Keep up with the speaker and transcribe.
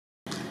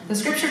The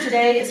scripture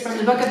today is from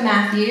the book of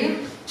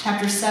Matthew,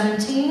 chapter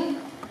 17,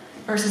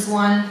 verses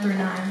 1 through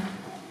 9.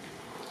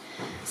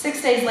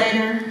 6 days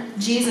later,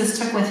 Jesus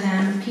took with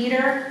him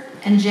Peter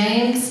and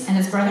James and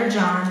his brother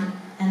John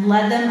and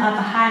led them up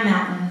a high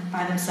mountain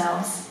by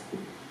themselves.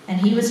 And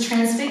he was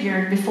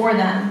transfigured before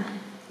them,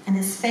 and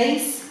his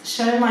face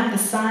shone like the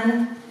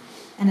sun,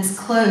 and his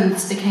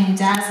clothes became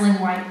dazzling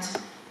white.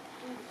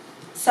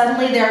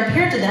 Suddenly there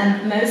appeared to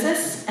them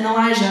Moses and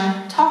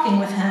Elijah talking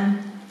with him.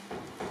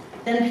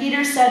 Then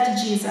Peter said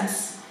to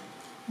Jesus,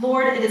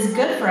 "Lord, it is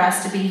good for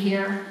us to be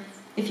here.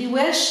 If you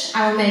wish,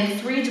 I will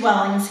make 3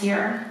 dwellings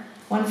here,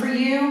 one for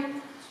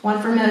you, one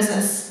for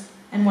Moses,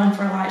 and one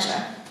for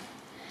Elijah."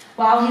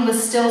 While he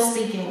was still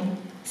speaking,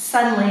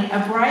 suddenly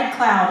a bright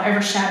cloud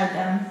overshadowed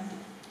them,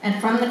 and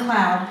from the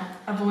cloud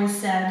a voice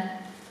said,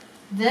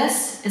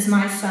 "This is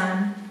my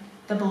Son,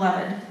 the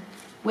Beloved.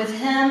 With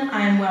him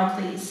I am well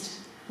pleased.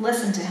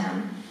 Listen to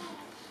him."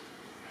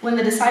 When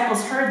the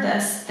disciples heard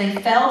this, they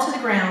fell to the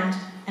ground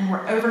and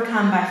were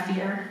overcome by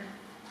fear.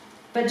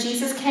 But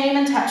Jesus came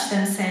and touched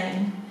them,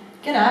 saying,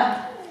 "Get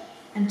up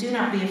and do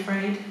not be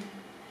afraid."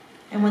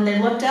 And when they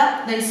looked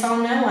up, they saw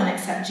no one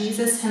except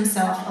Jesus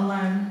himself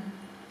alone.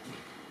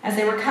 As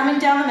they were coming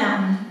down the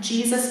mountain,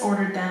 Jesus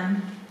ordered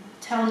them,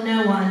 "Tell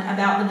no one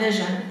about the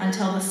vision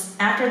until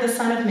after the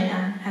Son of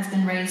Man has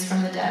been raised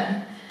from the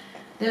dead."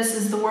 This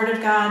is the word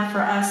of God for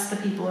us, the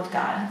people of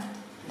God.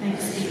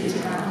 Thanks be to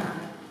God.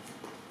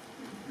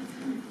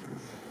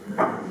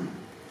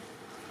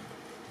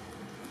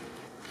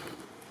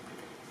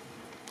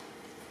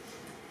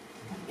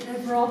 Get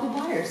over all the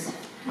wires.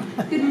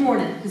 Good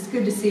morning. It's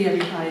good to see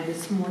everybody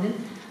this morning.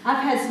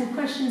 I've had some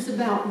questions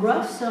about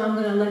Ruff, so I'm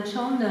going to let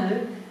y'all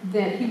know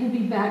that he will be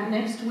back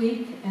next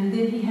week, and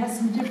then he has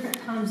some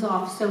different times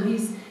off, so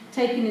he's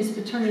taking his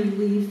paternity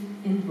leave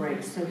in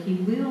breaks, so he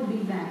will be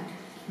back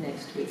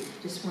next week.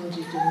 Just wanted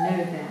you to know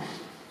that.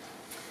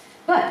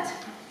 But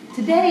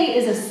today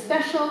is a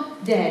special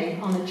day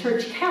on the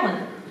church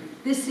calendar.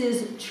 This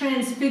is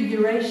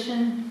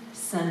Transfiguration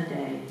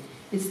Sunday.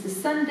 It's the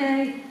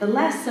Sunday, the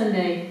last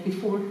Sunday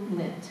before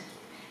Lent.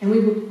 And we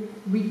will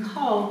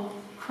recall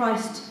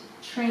Christ's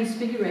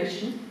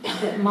transfiguration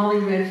that Molly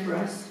read for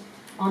us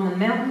on the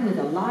mountain with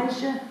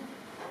Elijah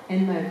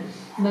and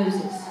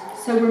Moses.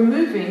 So we're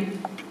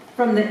moving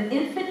from the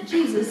infant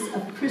Jesus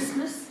of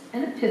Christmas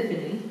and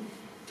Epiphany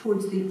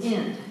towards the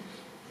end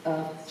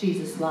of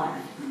Jesus'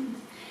 life.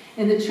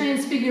 And the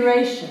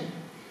Transfiguration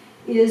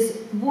is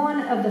one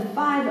of the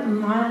 5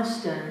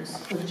 milestones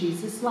of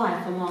Jesus'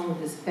 life, along with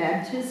his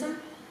baptism,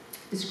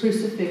 his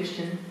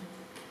crucifixion,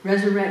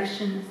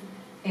 resurrection,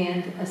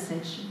 and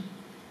ascension.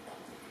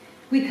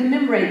 We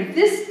commemorate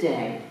this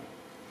day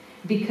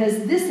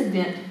because this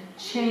event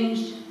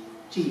changed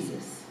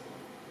Jesus.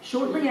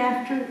 Shortly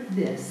after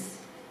this,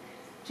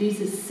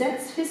 Jesus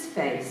sets his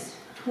face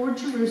toward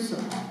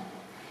Jerusalem.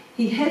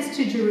 He heads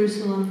to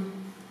Jerusalem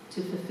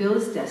to fulfill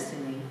his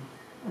destiny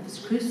of his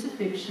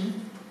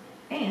crucifixion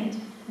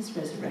and his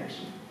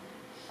resurrection.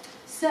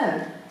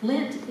 So,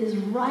 Lent is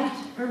right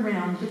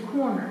around the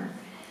corner.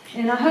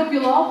 And I hope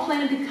you'll all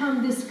plan to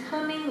come this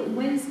coming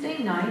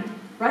Wednesday night,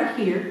 right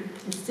here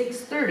at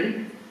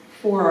 6:30,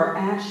 for our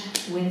Ash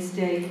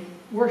Wednesday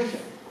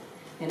worship.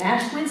 And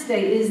Ash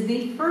Wednesday is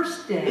the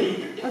first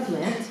day of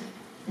Lent.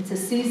 It's a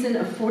season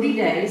of 40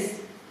 days,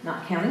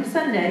 not counting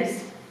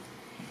Sundays.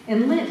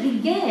 And Lent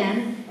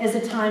began as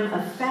a time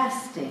of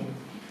fasting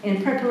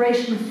and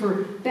preparation for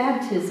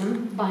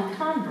baptism by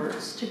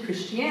converts to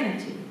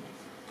Christianity.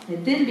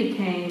 It then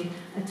became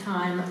a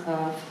time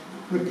of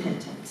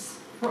repentance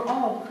for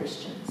all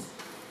Christians.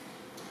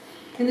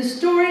 In the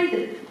story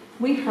that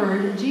we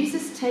heard,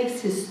 Jesus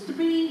takes his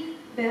 3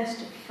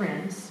 best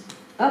friends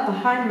up a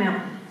high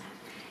mountain,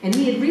 and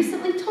he had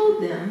recently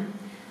told them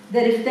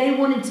that if they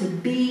wanted to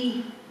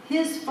be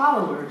his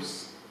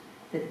followers,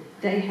 that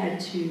they had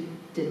to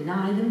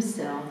deny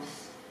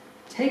themselves,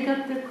 take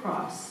up their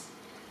cross,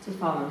 to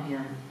follow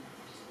him.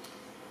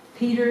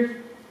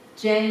 Peter,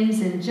 James,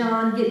 and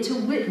John get to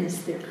witness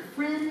their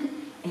friend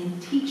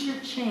and teacher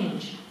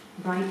change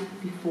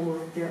right before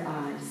their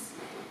eyes.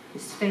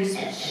 His face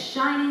was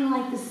shining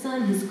like the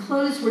sun, his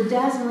clothes were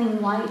dazzling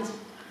white,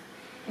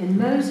 and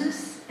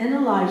Moses and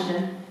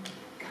Elijah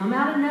come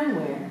out of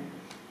nowhere,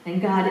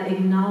 and God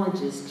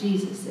acknowledges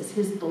Jesus as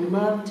his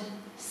beloved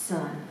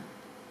Son.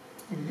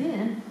 And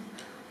then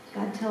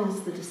God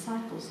tells the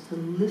disciples to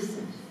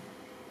listen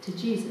to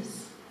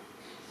Jesus.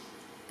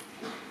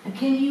 Now,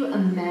 can you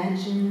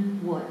imagine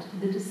what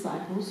the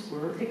disciples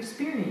were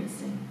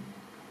experiencing?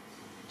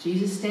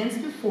 Jesus stands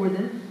before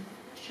them,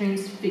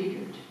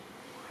 transfigured,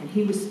 and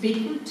he was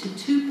speaking to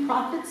 2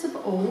 prophets of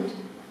old,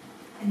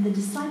 and the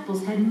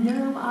disciples had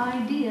no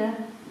idea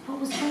what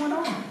was going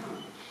on.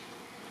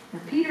 Now,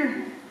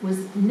 Peter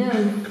was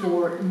known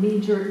for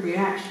knee-jerk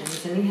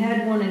reactions, and he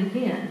had one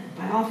again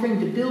by offering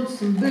to build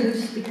some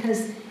booths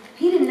because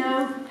he didn't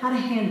know how to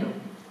handle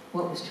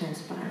what was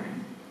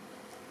transpiring.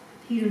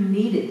 Peter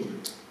needed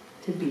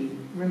to be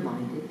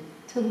reminded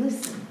to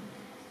listen.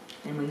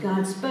 And when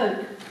God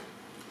spoke,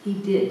 he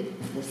did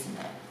listen.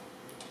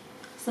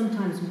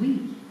 sometimes we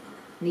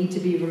need to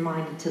be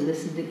reminded to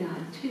listen to God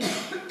too.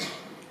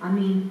 I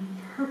mean,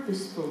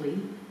 purposefully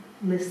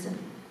listen.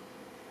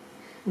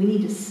 We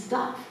need to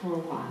stop for a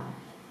while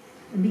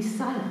and be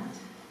silent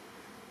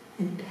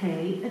and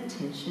pay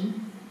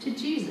attention to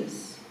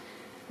Jesus.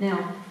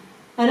 Now,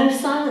 I know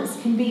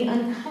silence can be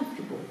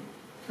uncomfortable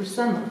for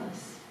some of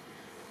us,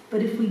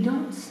 but if we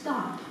don't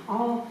stop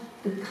all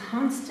the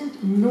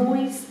constant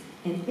noise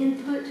and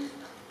input,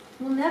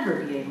 we'll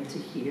never be able to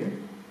hear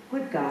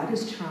what God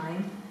is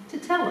trying to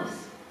tell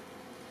us.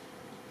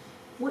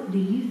 What do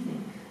you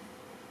think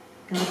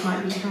God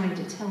might be trying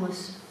to tell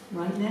us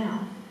right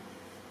now?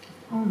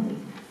 If only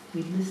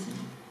we'd listen.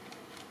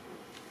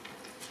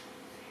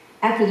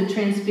 After the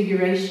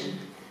Transfiguration,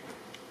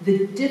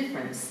 the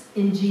difference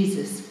in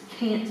Jesus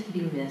can't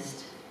be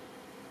missed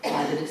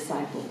by the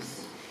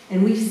disciples.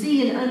 And we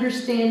see and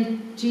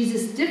understand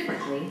Jesus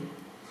differently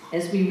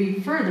as we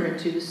read further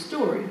into the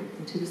story,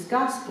 into this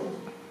gospel.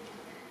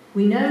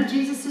 We know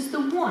Jesus is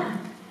the one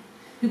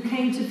who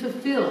came to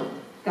fulfill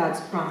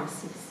God's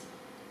promises.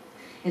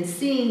 And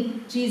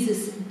seeing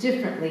Jesus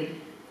differently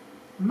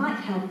might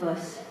help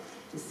us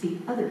to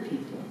see other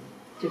people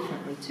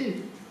differently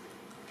too.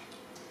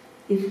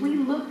 If we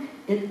look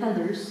at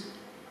others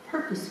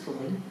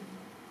purposefully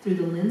through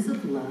the lens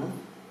of love,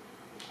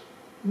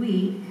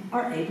 we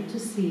are able to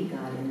see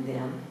God in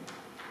them.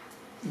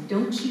 And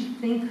don't you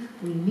think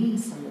we need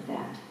some of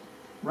that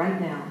right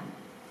now,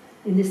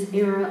 in this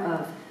era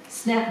of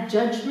snap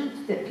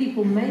judgment that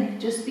people make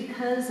just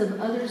because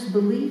of others'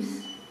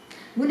 beliefs?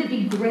 Wouldn't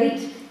it be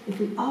great if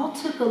we all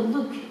took a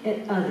look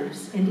at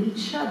others and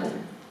each other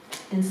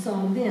and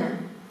saw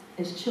them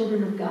as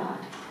children of God?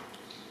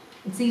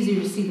 It's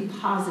easier to see the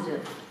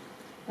positive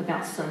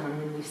about someone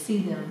when we see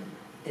them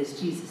as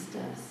Jesus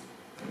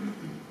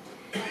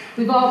does.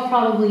 We've all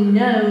probably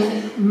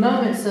known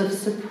moments of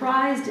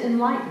surprised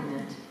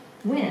enlightenment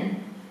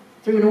when,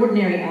 through an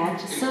ordinary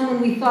act,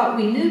 someone we thought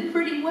we knew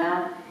pretty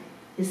well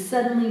is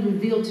suddenly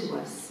revealed to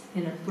us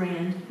in a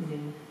brand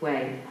new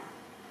way.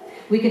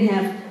 We can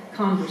have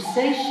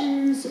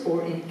conversations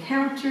or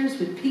encounters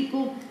with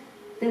people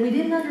that we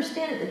didn't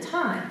understand at the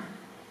time.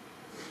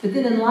 But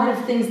then in light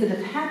of things that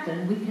have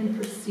happened, we can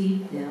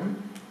perceive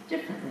them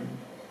differently.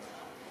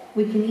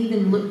 We can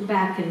even look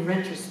back in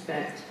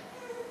retrospect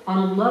on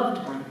a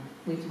loved one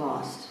we've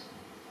lost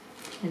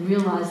and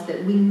realize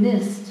that we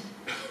missed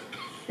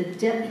the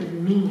depth of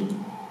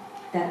meaning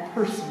that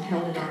person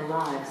held in our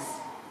lives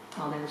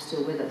while they were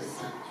still with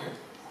us.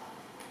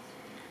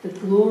 The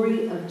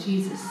glory of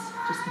Jesus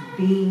just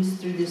beams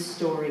through this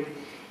story.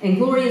 And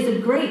glory is a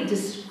great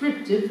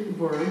descriptive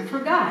word for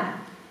God.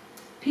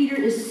 Peter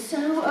is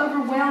so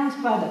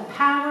overwhelmed by the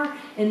power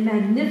and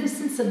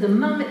magnificence of the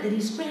moment that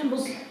he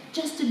scrambles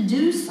just to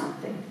do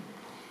something.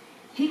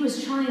 He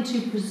was trying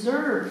to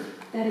preserve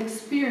that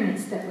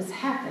experience that was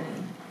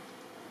happening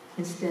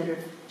instead of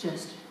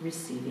just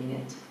receiving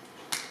it.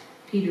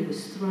 Peter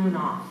was thrown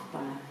off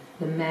by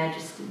the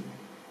majesty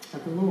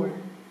of the Lord.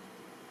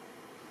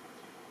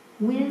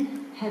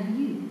 When have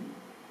you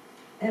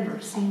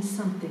ever seen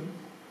something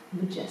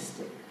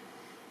majestic?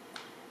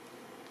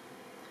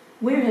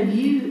 Where have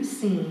you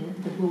seen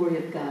the glory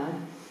of God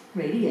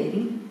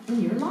radiating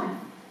in your life?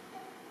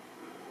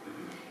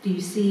 Do you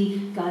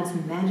see God's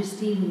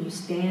majesty when you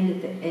stand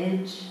at the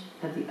edge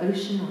of the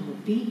ocean on the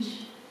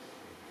beach?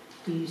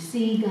 Do you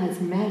see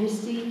God's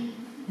majesty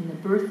in the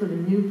birth of a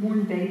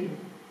newborn baby?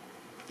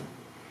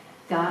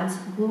 God's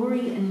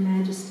glory and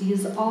majesty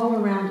is all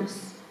around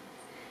us,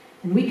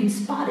 and we can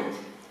spot it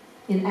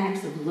in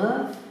acts of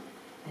love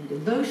and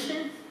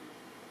devotion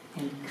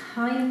and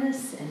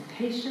kindness and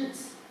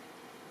patience.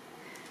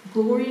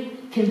 Glory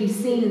can be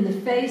seen in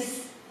the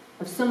face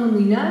of someone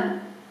we know,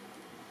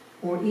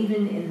 or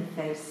even in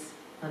the face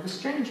of a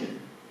stranger.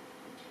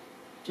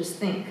 Just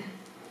think,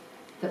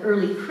 the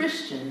early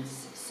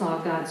Christians saw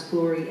God's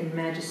glory and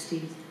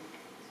majesty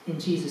in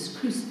Jesus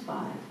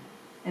crucified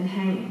and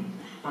hanging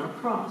on a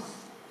cross.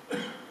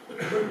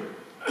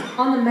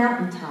 On the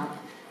mountaintop,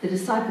 the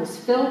disciples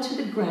fell to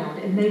the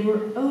ground and they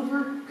were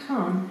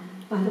overcome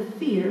by the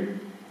fear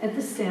at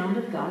the sound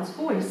of God's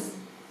voice.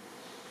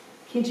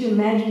 Can't you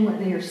imagine what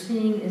they are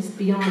seeing is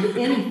beyond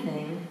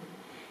anything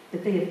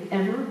that they have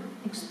ever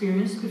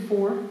experienced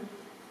before?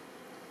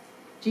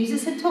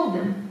 Jesus had told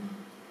them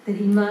that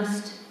he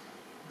must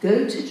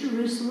go to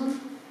Jerusalem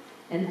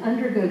and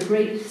undergo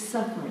great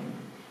suffering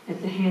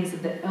at the hands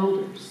of the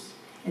elders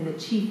and the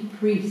chief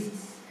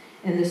priests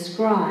and the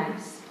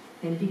scribes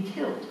and be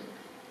killed,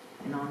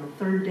 and on the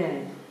third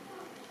day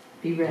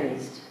be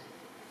raised.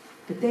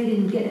 But they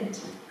didn't get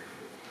it.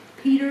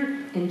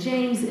 Peter and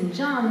James and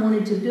John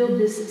wanted to build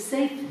this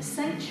safe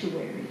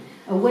sanctuary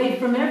away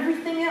from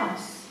everything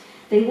else.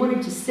 They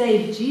wanted to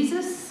save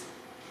Jesus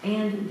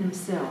and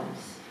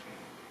themselves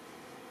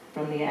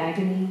from the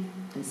agony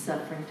and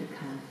suffering to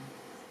come.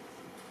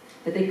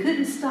 But they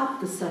couldn't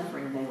stop the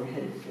suffering they were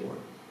headed for.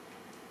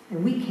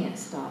 And we can't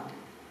stop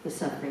the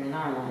suffering in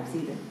our lives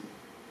either.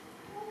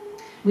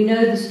 We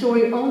know the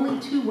story only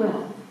too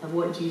well of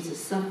what Jesus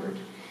suffered.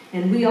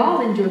 And we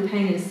all endure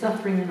pain and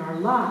suffering in our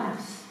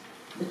lives.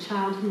 The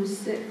child who is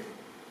sick,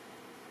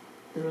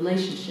 the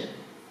relationship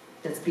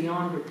that's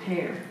beyond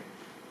repair,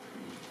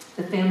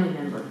 the family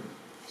member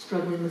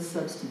struggling with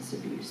substance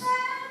abuse.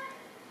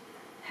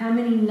 How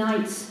many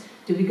nights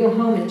do we go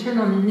home and turn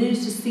on the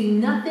news to see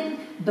nothing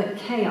but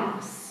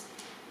chaos?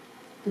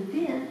 But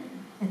then,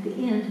 at the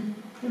end,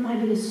 there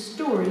might be a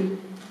story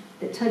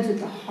that tugs at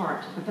the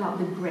heart about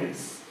the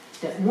grace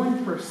that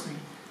one person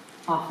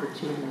offered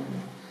to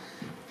another.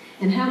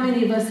 And how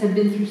many of us have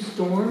been through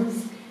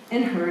storms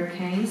and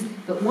hurricanes,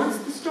 but once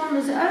the storm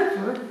is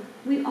over,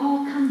 we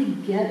all come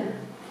together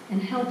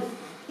and help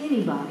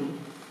anybody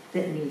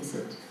that needs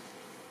it.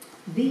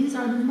 These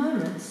are the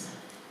moments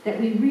that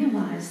we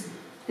realize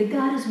that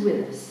God is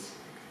with us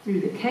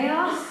through the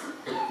chaos,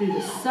 through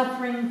the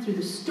suffering, through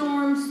the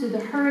storms, through the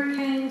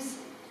hurricanes,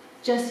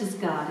 just as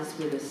God is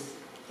with us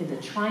in the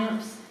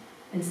triumphs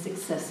and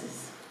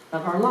successes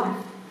of our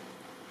life.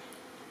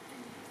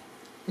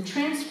 The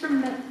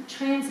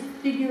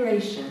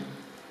Transfiguration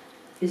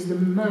is the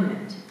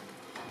moment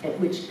at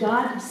which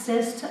God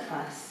says to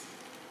us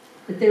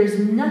that there is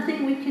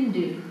nothing we can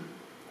do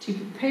to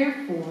prepare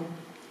for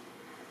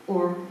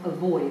or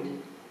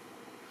avoid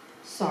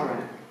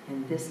sorrow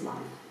in this life.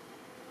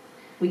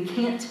 We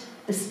can't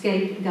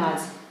escape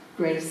God's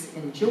grace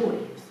and joy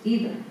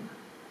either.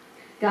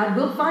 God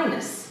will find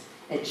us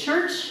at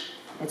church,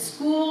 at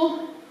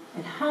school,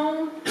 at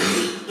home,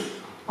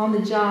 on the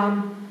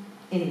job,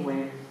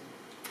 anywhere.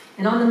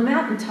 And on the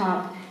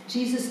mountaintop,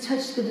 Jesus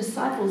touched the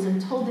disciples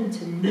and told them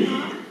to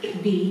not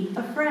be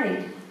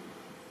afraid.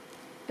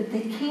 But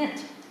they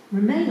can't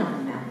remain on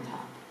the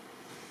mountaintop.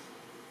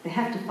 They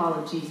have to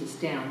follow Jesus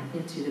down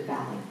into the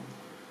valley.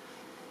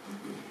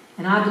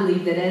 And I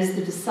believe that as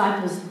the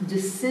disciples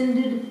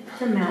descended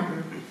the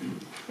mountain,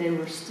 they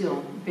were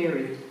still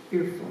very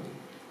fearful.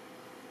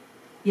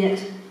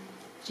 Yet,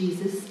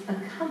 Jesus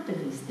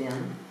accompanies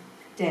them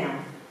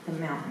down the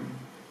mountain.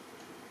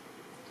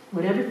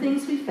 Whatever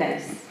things we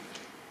face,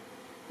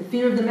 the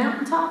fear of the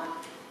mountaintop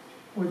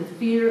or the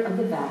fear of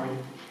the valley,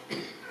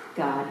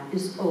 God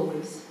is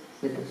always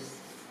with us.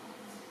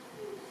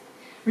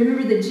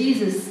 Remember that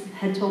Jesus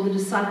had told the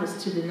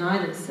disciples to deny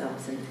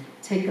themselves and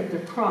take up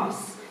their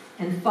cross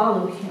and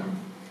follow him.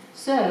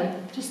 So,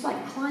 just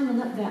like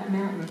climbing up that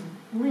mountain,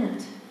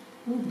 Lent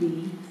will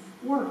be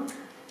work.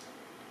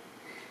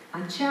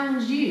 I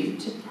challenge you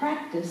to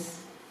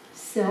practice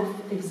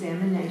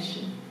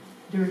self-examination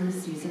during the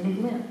season of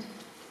Lent.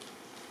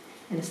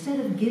 And instead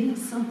of giving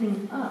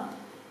something up,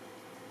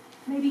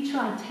 maybe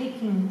try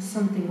taking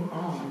something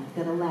on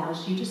that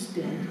allows you to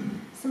spend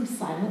some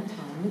silent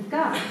time with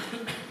God.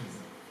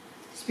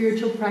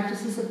 Spiritual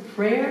practices of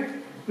prayer,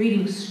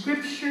 reading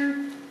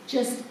scripture,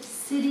 just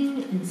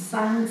sitting in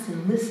silence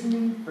and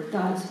listening for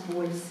God's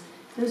voice,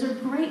 those are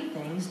great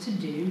things to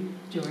do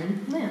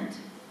during Lent.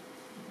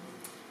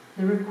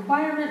 The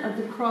requirement of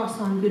the cross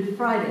on Good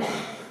Friday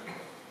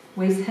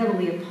weighs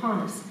heavily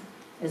upon us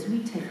as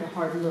we take a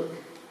hard look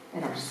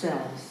at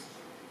ourselves,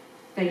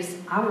 face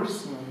our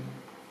sin,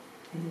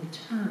 and then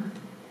turn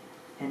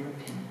and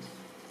repent.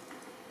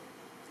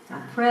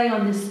 I pray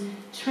on this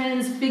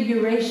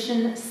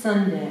Transfiguration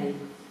Sunday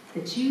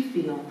that you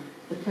feel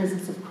the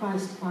presence of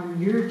Christ on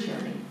your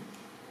journey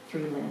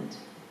through Lent.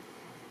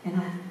 And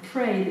I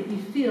pray that you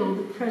feel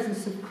the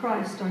presence of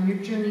Christ on your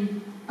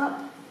journey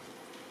up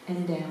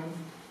and down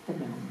the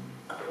mountain.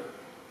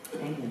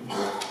 Amen.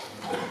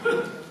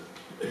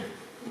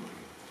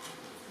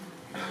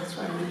 That's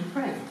why I need to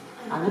pray.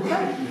 I will pray.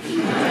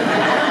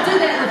 I'll do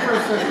that in the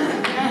first service.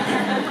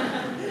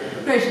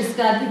 Gracious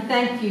God, we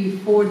thank you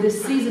for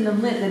this season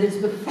of Lent that is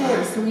before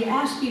us, and we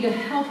ask you to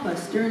help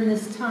us during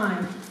this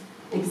time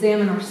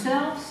examine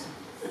ourselves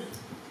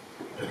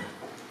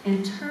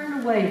and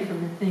turn away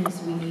from the things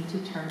we need to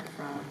turn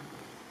from.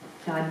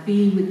 God,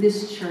 be with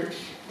this church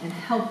and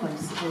help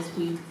us as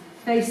we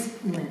face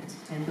Lent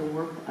and the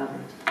work of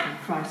it. In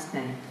Christ's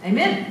name,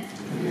 amen.